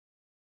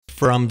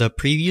From the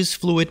previous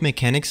fluid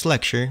mechanics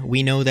lecture,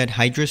 we know that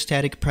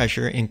hydrostatic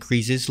pressure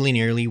increases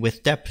linearly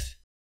with depth.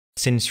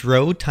 Since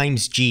ρ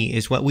times g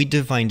is what we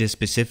defined as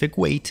specific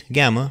weight,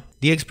 gamma,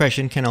 the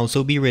expression can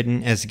also be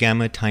written as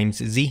gamma times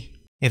z.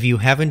 If you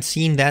haven't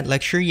seen that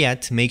lecture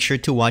yet, make sure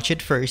to watch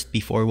it first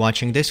before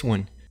watching this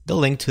one. The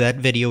link to that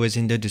video is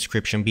in the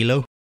description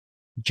below.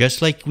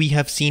 Just like we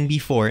have seen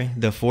before,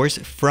 the force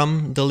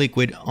from the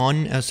liquid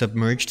on a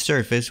submerged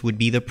surface would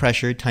be the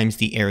pressure times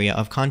the area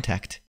of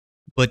contact.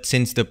 But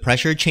since the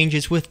pressure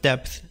changes with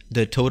depth,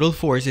 the total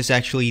force is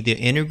actually the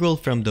integral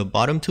from the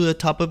bottom to the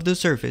top of the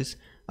surface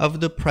of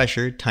the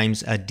pressure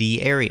times a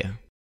d area.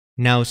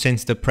 Now,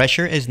 since the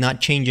pressure is not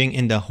changing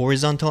in the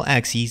horizontal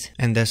axes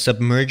and the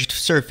submerged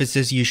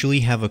surfaces usually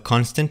have a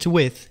constant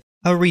width,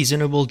 a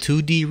reasonable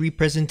 2D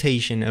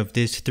representation of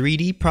this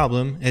 3D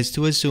problem is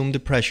to assume the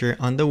pressure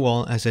on the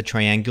wall as a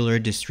triangular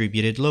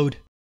distributed load.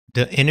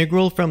 The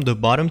integral from the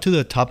bottom to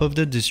the top of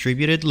the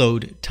distributed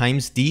load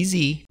times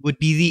dz would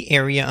be the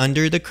area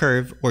under the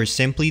curve, or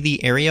simply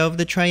the area of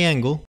the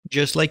triangle,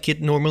 just like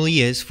it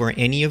normally is for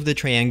any of the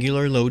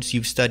triangular loads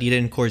you've studied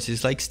in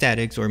courses like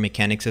statics or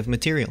mechanics of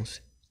materials.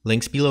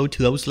 Links below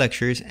to those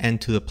lectures and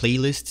to the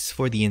playlists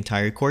for the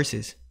entire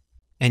courses.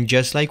 And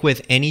just like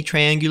with any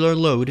triangular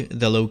load,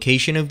 the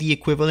location of the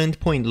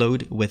equivalent point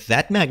load with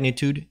that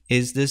magnitude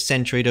is the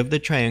centroid of the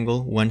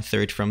triangle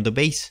 1/3 from the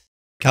base.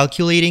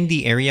 Calculating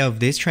the area of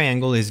this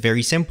triangle is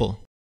very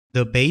simple.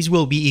 The base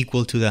will be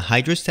equal to the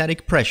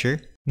hydrostatic pressure,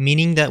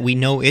 meaning that we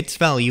know its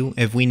value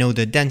if we know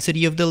the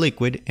density of the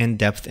liquid and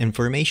depth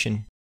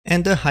information.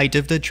 And the height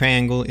of the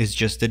triangle is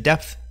just the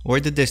depth, or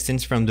the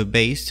distance from the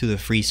base to the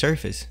free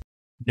surface.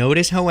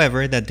 Notice,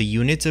 however, that the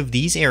units of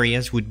these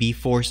areas would be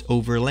force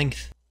over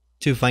length.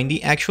 To find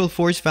the actual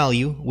force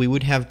value, we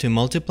would have to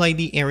multiply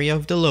the area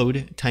of the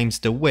load times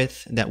the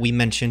width that we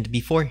mentioned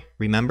before,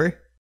 remember?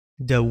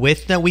 The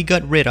width that we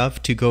got rid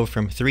of to go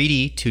from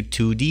 3D to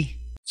 2D.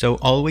 So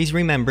always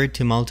remember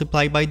to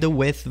multiply by the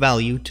width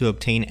value to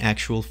obtain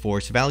actual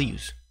force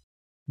values.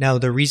 Now,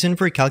 the reason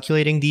for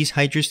calculating these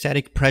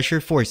hydrostatic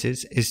pressure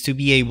forces is to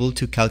be able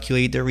to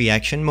calculate the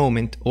reaction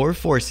moment or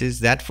forces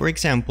that, for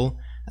example,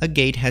 a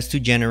gate has to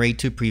generate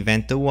to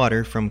prevent the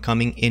water from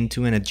coming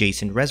into an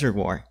adjacent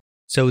reservoir.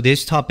 So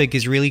this topic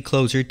is really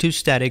closer to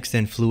statics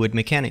than fluid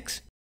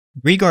mechanics.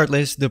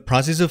 Regardless, the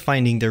process of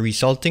finding the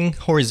resulting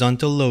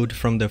horizontal load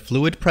from the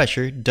fluid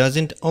pressure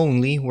doesn't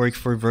only work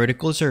for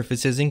vertical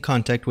surfaces in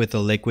contact with a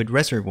liquid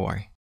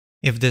reservoir.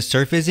 If the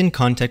surface in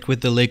contact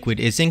with the liquid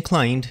is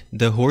inclined,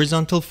 the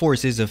horizontal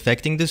forces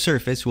affecting the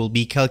surface will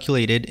be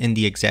calculated in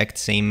the exact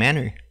same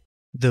manner.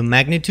 The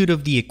magnitude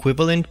of the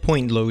equivalent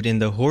point load in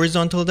the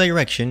horizontal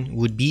direction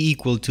would be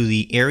equal to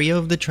the area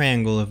of the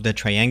triangle of the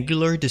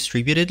triangular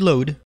distributed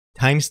load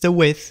times the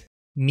width,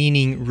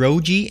 meaning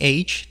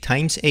ρgh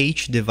times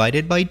h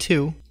divided by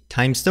 2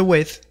 times the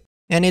width,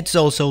 and it's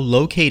also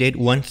located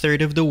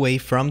 1/3 of the way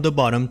from the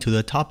bottom to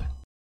the top.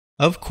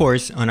 Of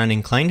course, on an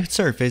inclined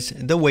surface,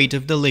 the weight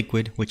of the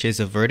liquid, which is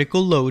a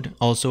vertical load,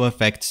 also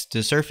affects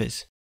the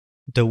surface.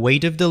 The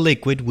weight of the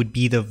liquid would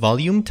be the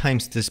volume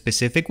times the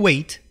specific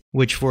weight,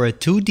 which for a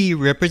 2D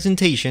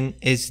representation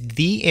is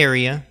the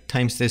area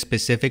times the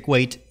specific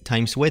weight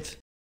times width.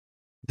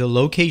 The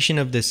location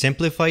of the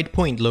simplified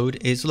point load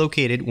is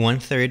located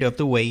 1/3 of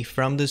the way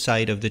from the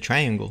side of the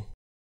triangle.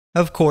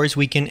 Of course,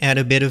 we can add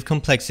a bit of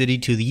complexity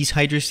to these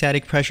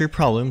hydrostatic pressure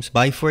problems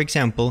by, for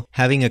example,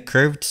 having a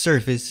curved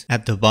surface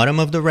at the bottom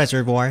of the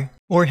reservoir,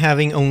 or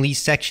having only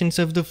sections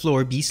of the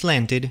floor be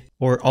slanted,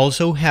 or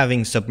also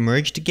having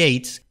submerged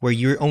gates where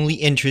you're only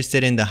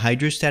interested in the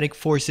hydrostatic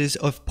forces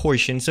of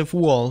portions of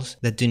walls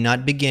that do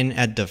not begin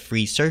at the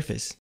free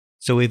surface.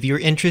 So if you're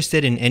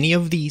interested in any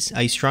of these,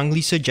 I strongly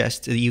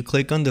suggest that you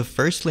click on the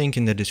first link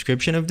in the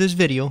description of this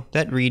video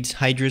that reads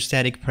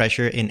Hydrostatic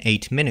Pressure in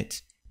 8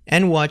 minutes,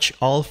 and watch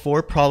all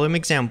 4 problem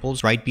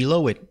examples right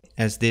below it,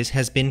 as this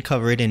has been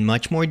covered in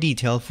much more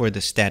detail for the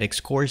statics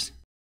course.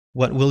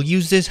 What we'll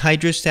use this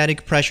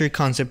hydrostatic pressure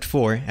concept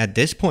for at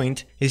this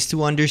point is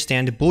to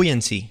understand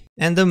buoyancy,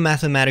 and the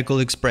mathematical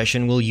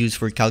expression we'll use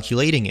for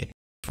calculating it.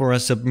 For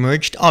a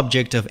submerged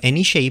object of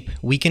any shape,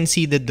 we can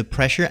see that the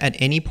pressure at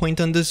any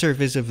point on the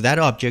surface of that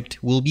object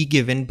will be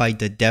given by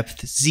the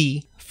depth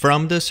z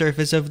from the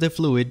surface of the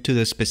fluid to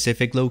the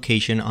specific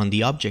location on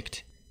the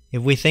object.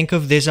 If we think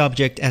of this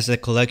object as a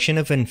collection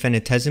of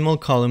infinitesimal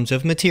columns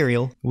of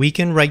material, we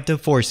can write the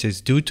forces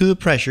due to the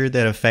pressure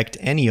that affect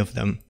any of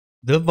them.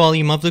 The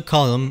volume of the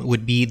column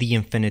would be the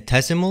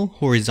infinitesimal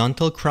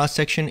horizontal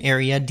cross-section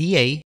area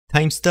dA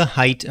times the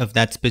height of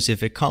that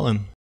specific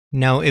column.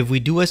 Now, if we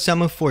do a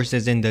sum of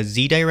forces in the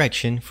z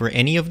direction for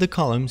any of the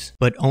columns,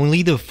 but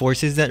only the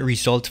forces that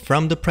result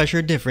from the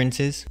pressure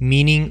differences,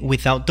 meaning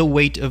without the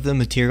weight of the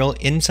material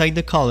inside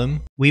the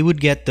column, we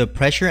would get the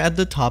pressure at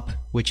the top,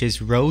 which is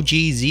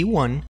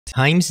ρgz1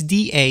 times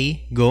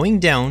dA going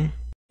down,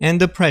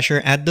 and the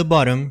pressure at the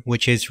bottom,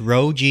 which is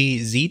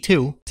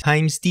ρgz2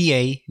 times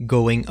dA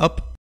going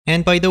up.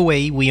 And by the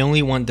way, we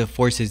only want the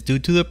forces due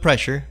to the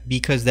pressure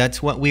because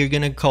that's what we're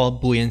gonna call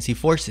buoyancy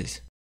forces.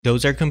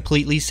 Those are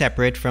completely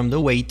separate from the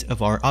weight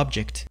of our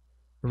object.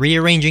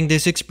 Rearranging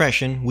this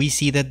expression, we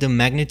see that the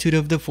magnitude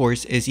of the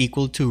force is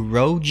equal to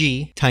rho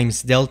g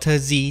times delta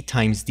z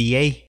times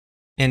dA.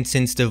 And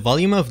since the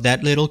volume of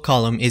that little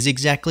column is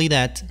exactly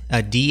that,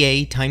 a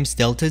dA times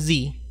delta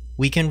z,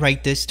 we can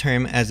write this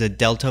term as a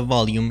delta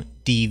volume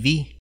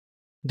dV.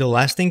 The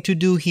last thing to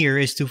do here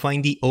is to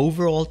find the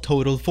overall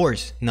total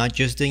force, not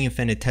just the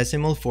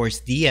infinitesimal force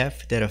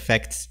dF that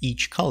affects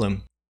each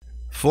column.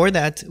 For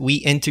that, we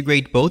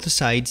integrate both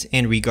sides,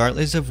 and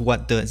regardless of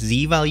what the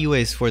z value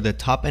is for the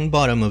top and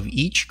bottom of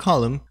each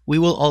column, we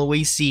will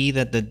always see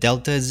that the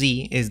delta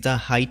z is the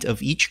height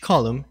of each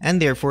column,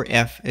 and therefore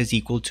F is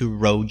equal to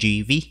rho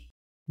GV.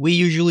 We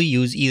usually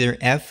use either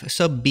F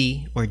sub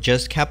B or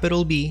just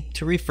capital B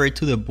to refer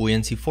to the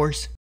buoyancy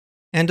force.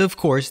 And of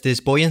course, this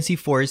buoyancy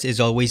force is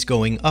always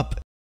going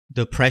up.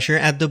 The pressure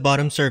at the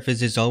bottom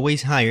surface is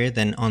always higher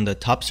than on the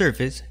top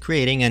surface,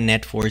 creating a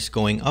net force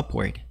going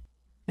upward.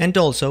 And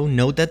also,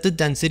 note that the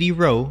density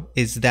rho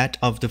is that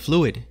of the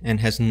fluid and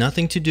has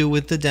nothing to do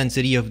with the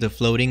density of the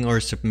floating or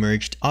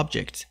submerged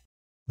object.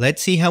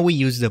 Let's see how we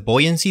use the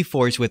buoyancy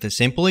force with a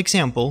simple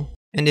example,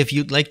 and if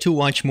you'd like to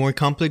watch more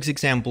complex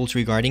examples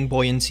regarding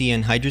buoyancy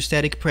and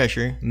hydrostatic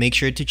pressure, make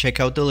sure to check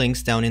out the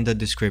links down in the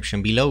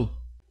description below.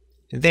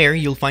 There,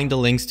 you'll find the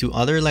links to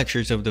other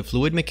lectures of the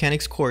fluid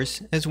mechanics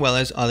course, as well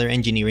as other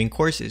engineering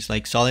courses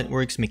like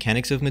SolidWorks,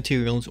 Mechanics of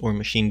Materials, or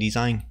Machine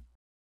Design.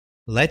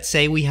 Let's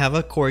say we have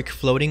a cork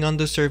floating on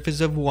the surface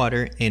of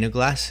water in a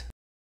glass.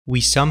 We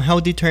somehow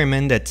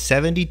determine that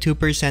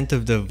 72%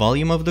 of the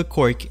volume of the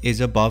cork is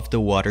above the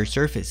water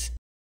surface.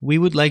 We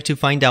would like to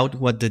find out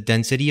what the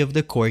density of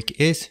the cork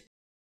is.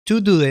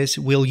 To do this,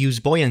 we'll use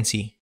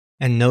buoyancy.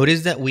 And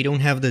notice that we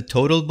don't have the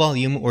total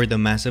volume or the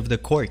mass of the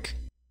cork,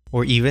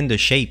 or even the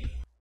shape.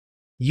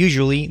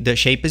 Usually, the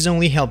shape is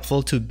only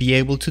helpful to be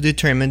able to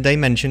determine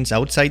dimensions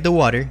outside the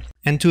water,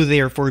 and to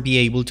therefore be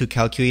able to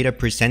calculate a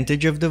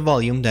percentage of the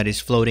volume that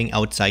is floating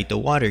outside the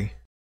water.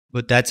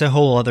 But that's a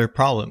whole other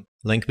problem.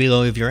 Link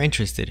below if you're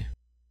interested.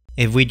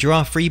 If we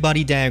draw a free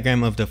body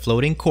diagram of the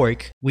floating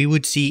cork, we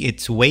would see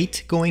its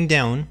weight going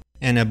down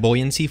and a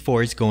buoyancy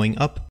force going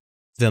up.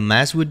 The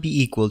mass would be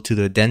equal to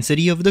the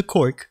density of the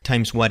cork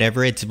times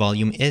whatever its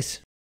volume is.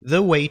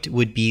 The weight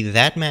would be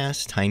that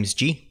mass times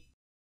g.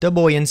 The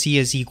buoyancy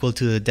is equal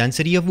to the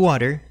density of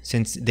water,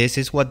 since this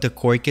is what the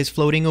cork is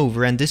floating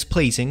over and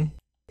displacing,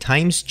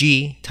 times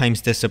g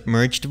times the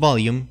submerged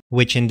volume,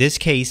 which in this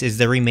case is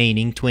the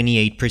remaining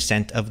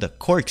 28% of the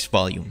cork's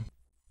volume.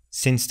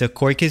 Since the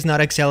cork is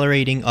not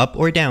accelerating up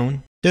or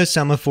down, the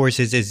sum of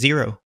forces is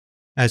 0.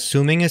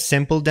 Assuming a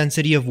simple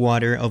density of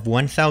water of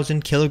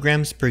 1000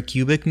 kilograms per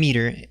cubic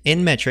meter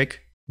in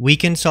metric, we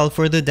can solve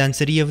for the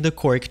density of the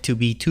cork to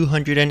be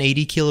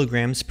 280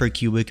 kilograms per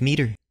cubic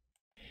meter.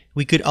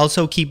 We could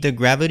also keep the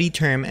gravity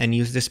term and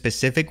use the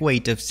specific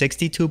weight of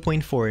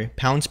 62.4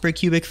 pounds per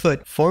cubic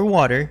foot for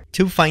water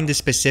to find the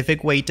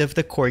specific weight of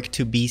the cork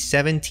to be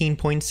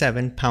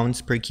 17.7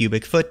 pounds per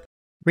cubic foot.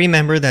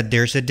 Remember that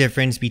there's a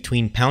difference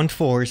between pound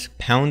force,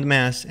 pound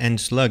mass,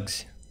 and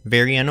slugs.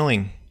 Very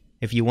annoying.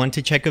 If you want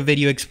to check a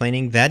video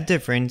explaining that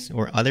difference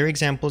or other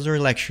examples or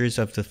lectures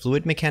of the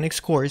fluid mechanics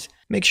course,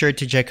 make sure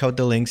to check out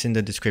the links in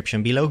the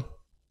description below.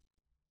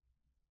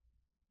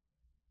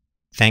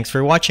 Thanks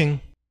for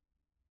watching.